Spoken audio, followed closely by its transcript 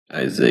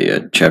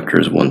Isaiah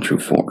chapters 1 through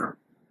 4.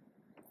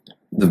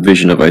 The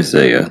vision of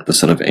Isaiah, the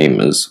son of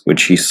Amos,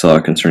 which he saw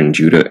concerning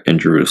Judah and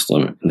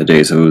Jerusalem in the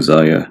days of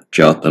Uzziah,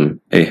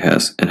 Jotham,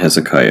 Ahaz, and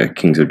Hezekiah,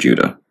 kings of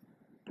Judah.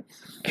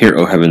 Hear,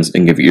 O heavens,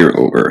 and give ear,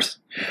 O earth,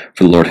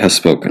 for the Lord has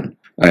spoken.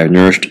 I have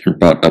nourished and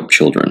brought up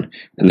children,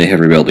 and they have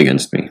rebelled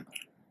against me.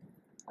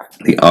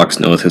 The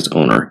ox knoweth his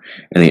owner,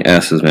 and the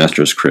ass his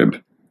master's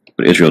crib.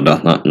 But Israel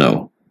doth not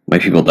know, my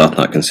people doth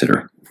not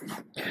consider.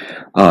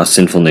 Ah,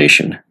 sinful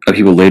nation, a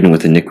people laden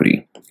with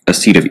iniquity, a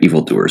seed of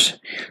evildoers,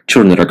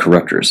 children that are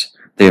corrupters.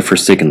 They have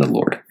forsaken the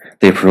Lord.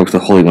 They have provoked the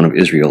Holy One of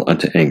Israel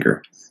unto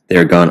anger. They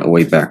are gone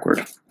away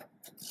backward.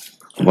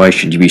 Why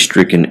should ye be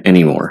stricken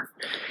any more?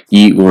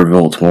 Ye will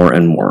revolt more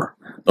and more.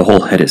 The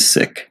whole head is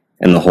sick,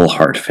 and the whole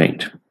heart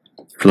faint.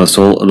 From the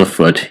sole of the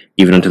foot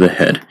even unto the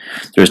head,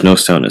 there is no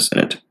soundness in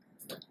it,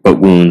 but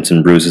wounds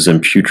and bruises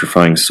and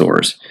putrefying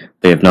sores.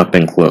 They have not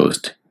been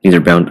closed, neither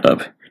bound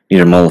up,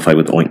 neither mollified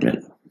with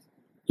ointment.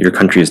 Your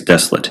country is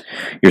desolate,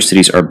 your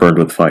cities are burned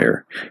with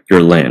fire,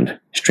 your land,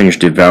 strangers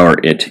devour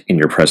it in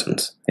your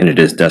presence, and it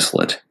is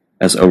desolate,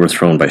 as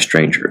overthrown by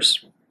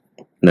strangers.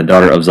 And the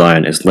daughter of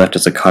Zion is left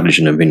as a cottage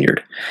in a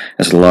vineyard,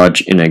 as a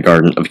lodge in a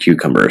garden of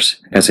cucumbers,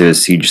 as a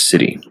besieged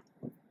city.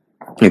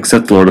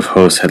 Except the Lord of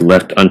hosts had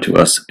left unto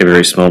us a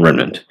very small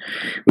remnant,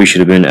 we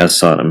should have been as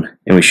Sodom,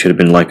 and we should have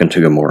been like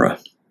unto Gomorrah.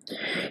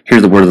 Hear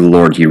the word of the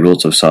Lord, ye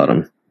rulers of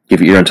Sodom.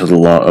 Give ear unto the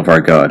law of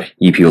our God,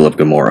 ye people of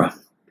Gomorrah.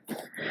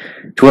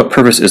 To what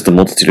purpose is the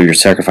multitude of your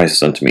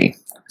sacrifices unto me,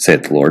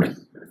 saith the Lord?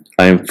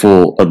 I am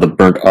full of the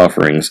burnt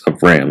offerings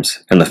of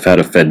rams, and the fat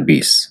of fed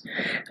beasts,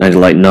 and I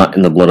delight not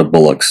in the blood of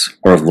bullocks,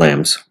 or of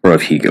lambs, or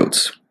of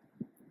he-goats.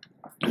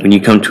 When ye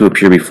come to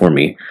appear before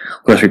me,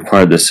 who hath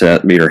required this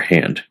at your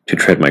hand, to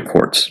tread my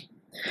courts?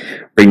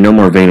 Bring no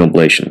more vain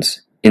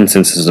oblations.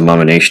 Incense is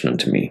abomination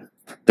unto me.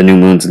 The new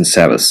moons and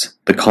Sabbaths,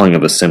 the calling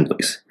of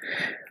assemblies,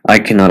 I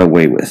cannot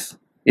away with.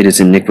 It is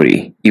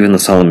iniquity, even the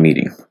solemn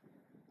meeting.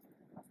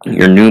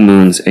 Your new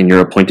moons and your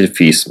appointed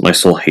feasts my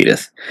soul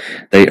hateth.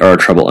 They are a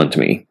trouble unto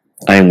me.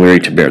 I am weary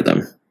to bear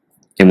them.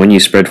 And when ye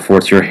spread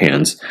forth your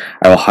hands,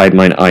 I will hide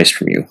mine eyes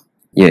from you.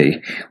 Yea,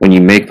 when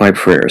ye make my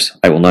prayers,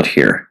 I will not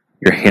hear.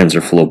 Your hands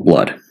are full of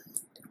blood.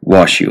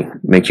 Wash you,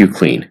 make you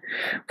clean.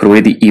 Put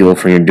away the evil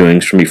from your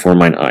doings from before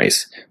mine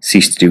eyes.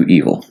 Cease to do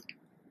evil.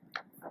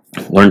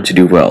 Learn to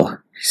do well.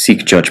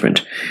 Seek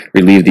judgment.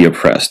 Relieve the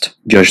oppressed.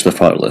 Judge the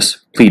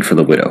fatherless. Plead for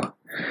the widow.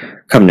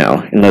 Come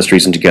now, and let us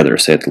reason together,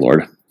 saith the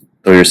Lord.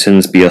 Though your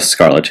sins be as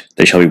scarlet,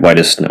 they shall be white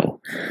as snow.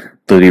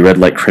 Though they be red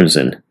like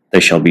crimson, they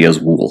shall be as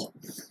wool.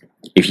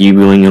 If ye be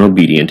willing and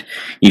obedient,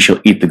 ye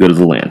shall eat the good of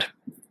the land.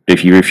 But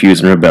if ye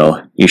refuse and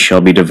rebel, ye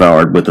shall be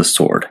devoured with the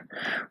sword,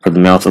 for the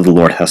mouth of the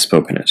Lord hath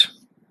spoken it.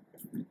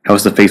 How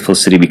has the faithful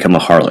city become a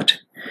harlot?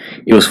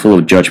 It was full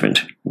of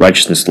judgment,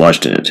 righteousness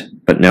lodged in it,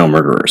 but now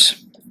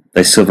murderers.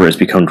 Thy silver is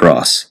become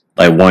dross,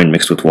 thy wine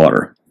mixed with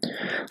water.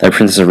 Thy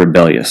princes are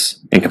rebellious,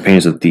 and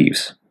companions of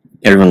thieves.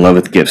 Everyone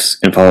loveth gifts,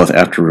 and followeth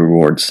after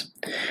rewards.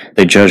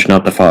 They judge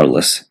not the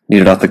fatherless,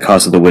 neither doth the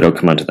cause of the widow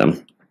come unto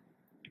them.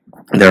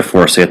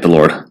 Therefore saith the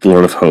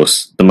Lord of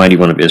hosts, the mighty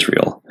one of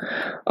Israel,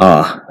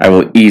 Ah, I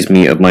will ease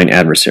me of mine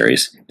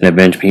adversaries, and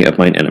avenge me of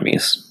mine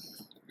enemies.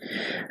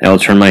 And I will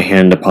turn my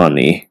hand upon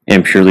thee,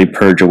 and purely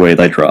purge away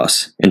thy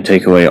dross, and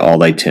take away all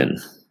thy tin.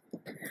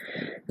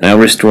 And I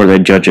will restore thy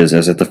judges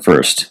as at the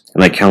first,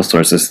 and thy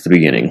counselors as at the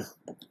beginning.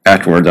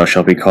 Afterward thou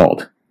shalt be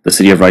called, the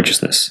city of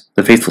righteousness,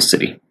 the faithful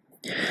city.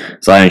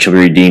 Zion shall be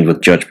redeemed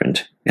with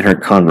judgment, and her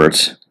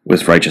converts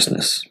with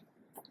righteousness.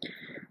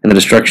 And the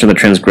destruction of the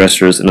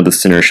transgressors and of the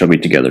sinners shall be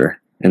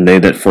together, and they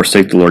that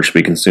forsake the Lord shall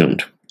be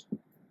consumed.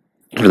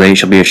 For they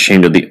shall be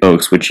ashamed of the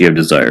oaks which ye have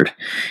desired,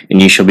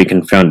 and ye shall be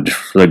confounded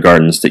for the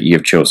gardens that ye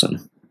have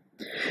chosen.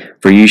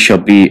 For ye shall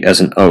be as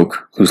an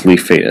oak whose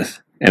leaf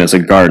fadeth, and as a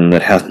garden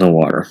that hath no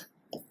water.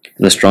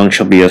 And the strong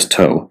shall be as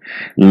tow,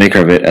 and the maker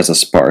of it as a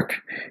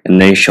spark,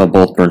 and they shall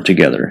both burn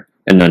together,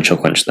 and none shall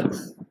quench them.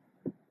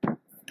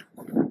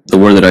 The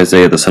word that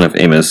Isaiah the son of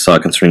Amos saw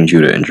concerning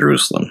Judah and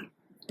Jerusalem.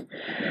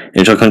 And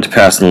it shall come to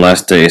pass in the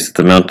last days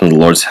that the mountain of the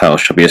Lord's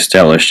house shall be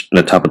established in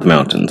the top of the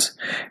mountains,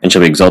 and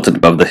shall be exalted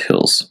above the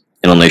hills,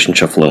 and all nations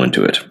shall flow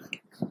into it.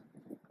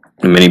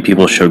 And many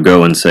people shall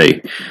go and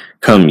say,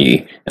 Come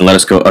ye, and let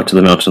us go up to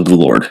the mountain of the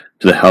Lord,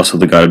 to the house of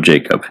the God of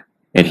Jacob,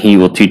 and he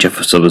will teach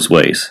us of his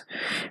ways,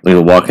 and we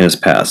will walk in his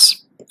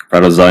paths. For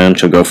out of Zion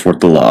shall go forth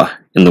the law,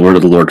 and the word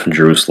of the Lord from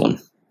Jerusalem.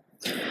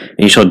 And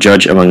he shall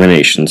judge among the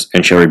nations,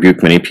 and shall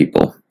rebuke many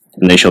people.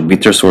 And they shall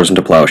beat their swords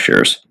into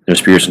plowshares, and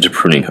their spears into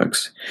pruning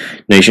hooks.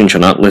 Nation shall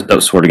not lift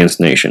up sword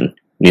against nation,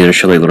 neither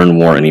shall they learn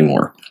war any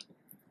more.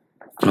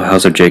 O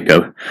house of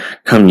Jacob,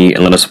 come ye,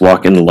 and let us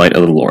walk in the light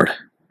of the Lord.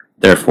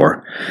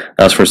 Therefore,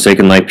 thou hast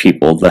forsaken thy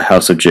people, the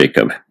house of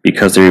Jacob,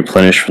 because they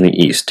replenish from the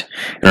east,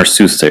 and are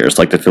soothsayers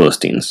like the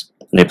Philistines,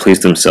 and they please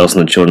themselves in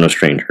the children of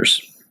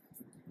strangers.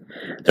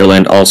 Their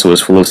land also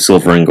is full of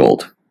silver and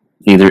gold,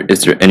 neither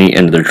is there any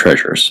end of their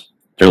treasures.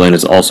 Their land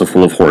is also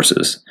full of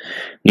horses,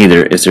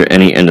 neither is there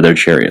any end of their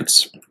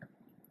chariots.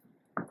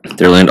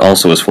 Their land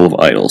also is full of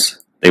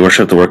idols. They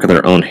worship the work of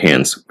their own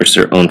hands, which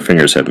their own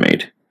fingers have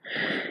made.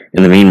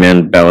 And the mean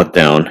man boweth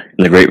down,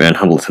 and the great man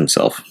humbleth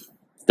himself.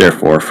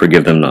 Therefore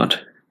forgive them not.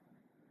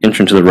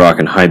 Enter into the rock,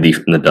 and hide thee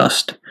from the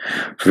dust,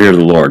 for fear of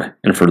the Lord,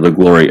 and for the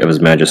glory of his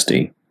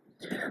majesty.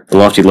 The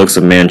lofty looks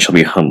of man shall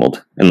be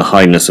humbled, and the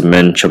highness of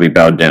men shall be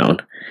bowed down,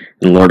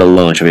 and the Lord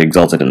alone shall be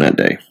exalted in that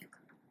day.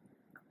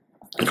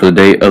 For the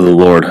day of the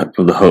Lord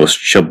of the host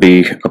shall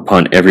be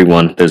upon every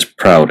one that is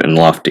proud and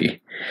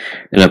lofty,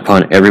 and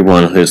upon every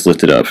one that is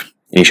lifted up,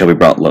 and he shall be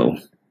brought low.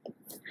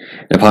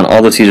 And upon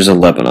all the cedars of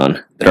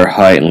Lebanon that are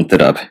high and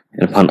lifted up,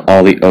 and upon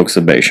all the oaks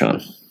of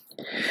Bashan,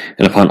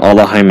 and upon all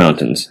the high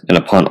mountains, and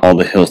upon all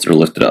the hills that are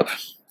lifted up,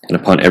 and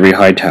upon every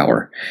high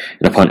tower,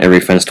 and upon every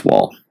fenced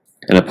wall,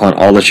 and upon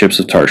all the ships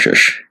of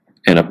Tarshish,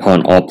 and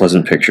upon all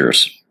pleasant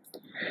pictures.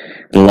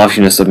 And the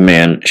loftiness of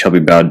man shall be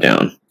bowed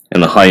down,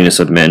 and the highness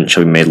of men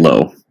shall be made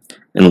low,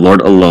 and the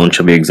Lord alone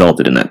shall be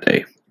exalted in that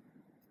day.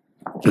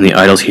 And the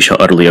idols he shall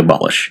utterly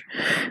abolish,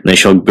 and they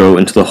shall go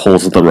into the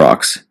holes of the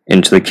rocks,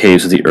 into the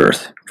caves of the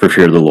earth, for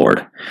fear of the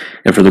Lord,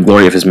 and for the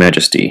glory of his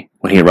majesty,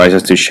 when he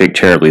ariseth to shake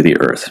terribly the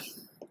earth.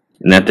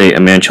 In that day a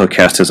man shall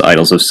cast his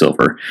idols of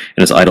silver,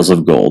 and his idols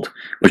of gold,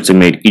 which they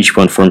made each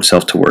one for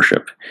himself to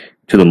worship,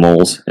 to the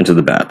moles and to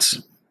the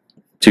bats,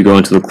 to go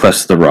into the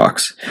clefts of the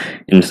rocks,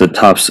 into the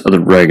tops of the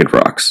ragged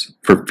rocks,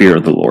 for fear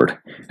of the Lord,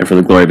 and for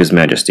the glory of his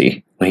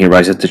majesty, when he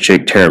ariseth to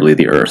shake terribly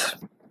the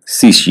earth.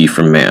 Cease ye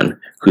from man,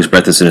 whose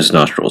breath is in his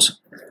nostrils,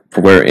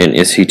 for wherein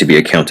is he to be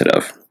accounted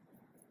of?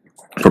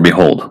 For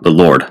behold, the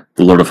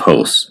Lord of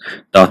hosts,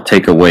 doth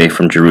take away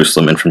from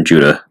Jerusalem and from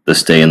Judah the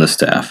stay and the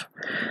staff,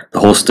 the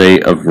whole stay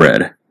of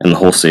red, and the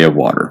whole stay of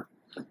water,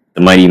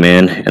 the mighty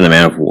man and the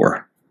man of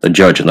war, the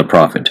judge and the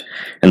prophet,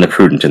 and the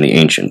prudent and the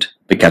ancient,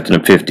 the captain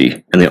of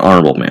 50, and the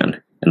honorable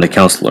man, and the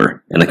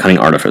counselor, and the cunning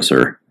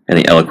artificer, and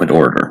the eloquent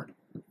orator.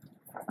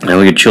 And I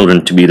will give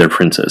children to be their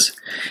princes,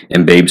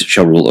 and babes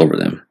shall rule over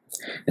them.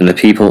 And the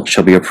people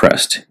shall be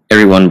oppressed,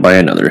 every one by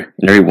another,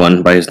 and every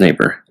one by his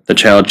neighbor. The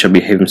child shall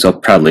behave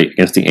himself proudly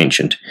against the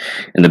ancient,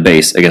 and the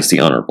base against the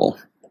honorable.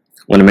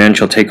 When a man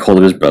shall take hold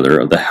of his brother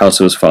of the house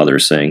of his father,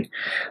 saying,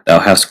 Thou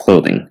hast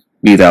clothing,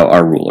 be thou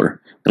our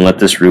ruler, and let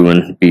this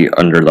ruin be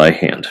under thy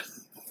hand.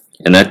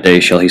 In that day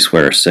shall he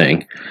swear,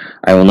 saying,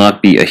 I will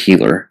not be a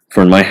healer,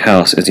 for in my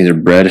house is neither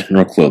bread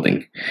nor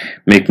clothing.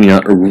 Make me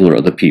not a ruler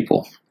of the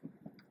people.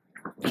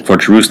 For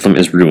Jerusalem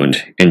is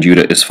ruined, and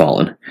Judah is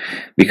fallen,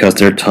 because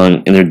their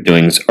tongue and their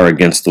doings are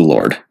against the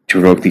Lord, to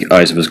provoke the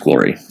eyes of his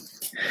glory.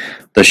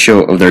 The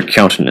show of their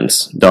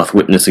countenance doth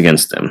witness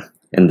against them,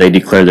 and they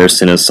declare their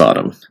sin as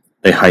Sodom.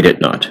 They hide it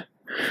not.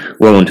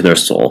 Woe unto their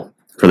soul,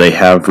 for they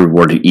have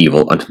rewarded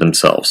evil unto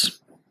themselves.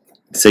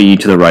 Say ye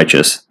to the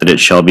righteous, that it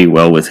shall be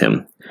well with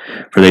him,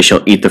 for they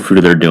shall eat the fruit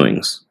of their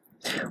doings.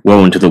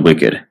 Woe unto the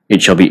wicked,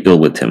 it shall be ill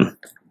with him,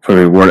 for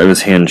the reward of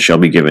his hand shall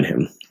be given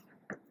him.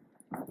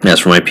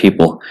 As for my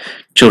people,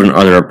 children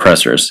are their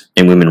oppressors,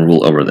 and women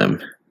rule over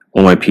them.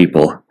 O my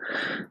people,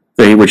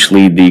 they which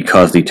lead thee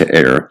cause thee to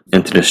err,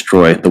 and to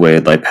destroy the way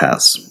of thy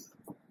paths.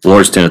 The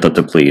Lord standeth up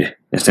to plead,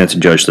 and stands to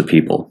judge the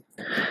people.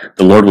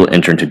 The Lord will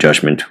enter into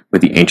judgment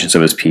with the ancients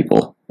of his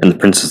people, and the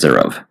princes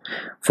thereof.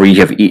 For ye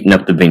have eaten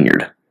up the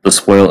vineyard, the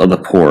spoil of the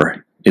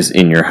poor is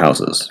in your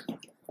houses.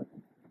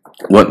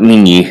 What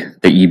mean ye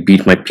that ye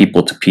beat my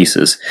people to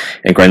pieces,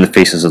 and grind the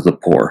faces of the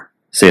poor,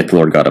 saith the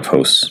Lord God of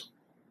hosts?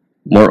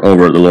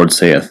 Moreover, the Lord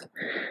saith,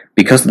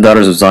 Because the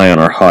daughters of Zion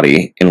are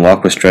haughty, and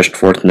walk with stretched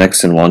forth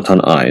necks and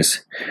wanton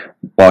eyes,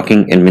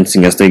 walking and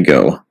mincing as they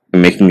go,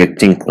 and making a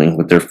tinkling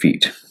with their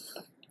feet.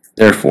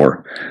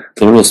 Therefore,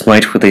 the Lord will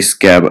smite with a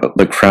scab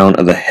the crown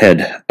of the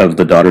head of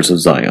the daughters of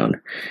Zion,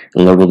 and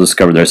the Lord will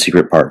discover their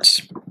secret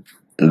parts.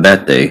 In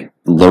that day,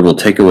 the Lord will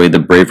take away the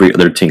bravery of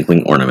their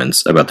tinkling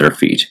ornaments about their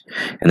feet,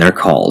 and their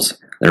calls,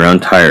 their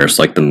round tires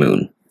like the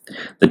moon,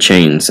 the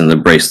chains and the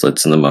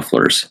bracelets and the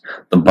mufflers,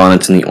 the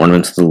bonnets and the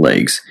ornaments of the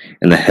legs,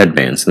 and the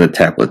headbands and the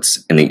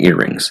tablets and the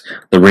earrings,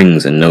 the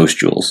rings and nose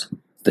jewels,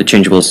 the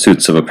changeable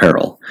suits of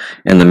apparel,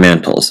 and the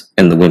mantles,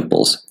 and the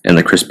wimples, and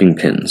the crisping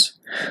pins,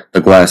 the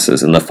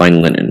glasses and the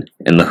fine linen,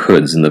 and the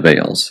hoods and the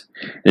veils.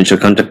 And it shall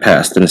come to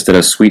pass that instead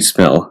of sweet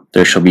smell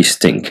there shall be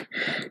stink,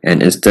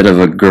 and instead of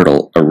a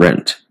girdle a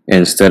rent, and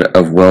instead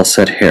of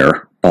well-set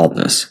hair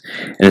baldness,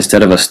 and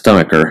instead of a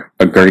stomacher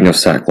a girding of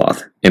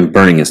sackcloth, and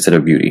burning instead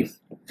of beauty.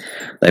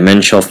 Thy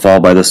men shall fall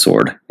by the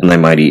sword, and thy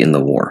mighty in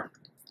the war.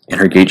 And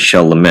her gates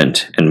shall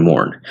lament and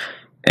mourn,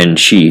 and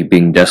she,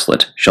 being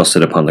desolate, shall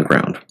sit upon the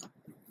ground.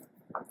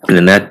 And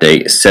in that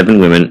day 7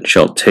 women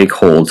shall take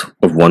hold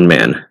of one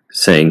man,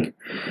 saying,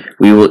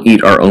 We will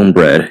eat our own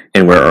bread,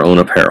 and wear our own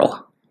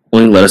apparel.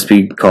 Only let us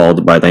be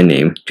called by thy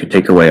name, to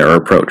take away our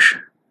reproach.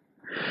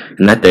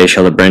 In that day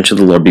shall the branch of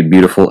the Lord be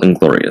beautiful and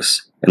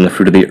glorious, and the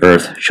fruit of the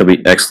earth shall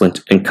be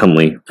excellent and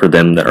comely for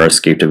them that are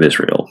escaped of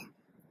Israel.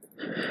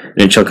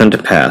 And it shall come to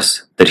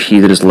pass, that he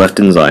that is left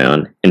in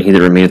Zion, and he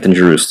that remaineth in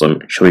Jerusalem,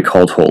 shall be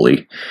called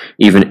holy,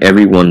 even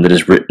every one that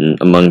is written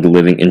among the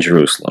living in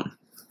Jerusalem.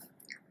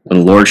 When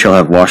the Lord shall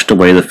have washed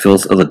away the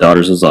filth of the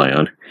daughters of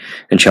Zion,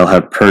 and shall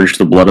have purged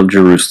the blood of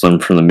Jerusalem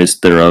from the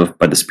midst thereof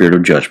by the spirit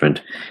of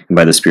judgment, and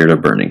by the spirit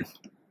of burning.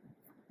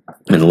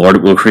 And the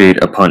Lord will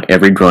create upon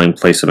every dwelling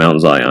place of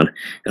Mount Zion,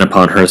 and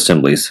upon her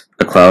assemblies,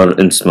 a cloud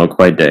and smoke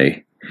by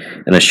day,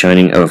 and the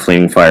shining of a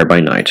flaming fire by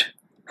night.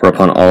 For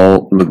upon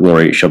all the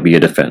glory shall be a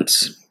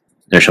defense.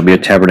 There shall be a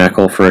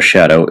tabernacle for a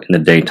shadow in the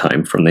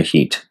daytime from the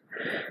heat,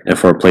 and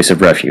for a place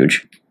of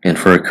refuge, and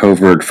for a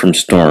covert from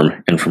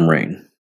storm and from rain.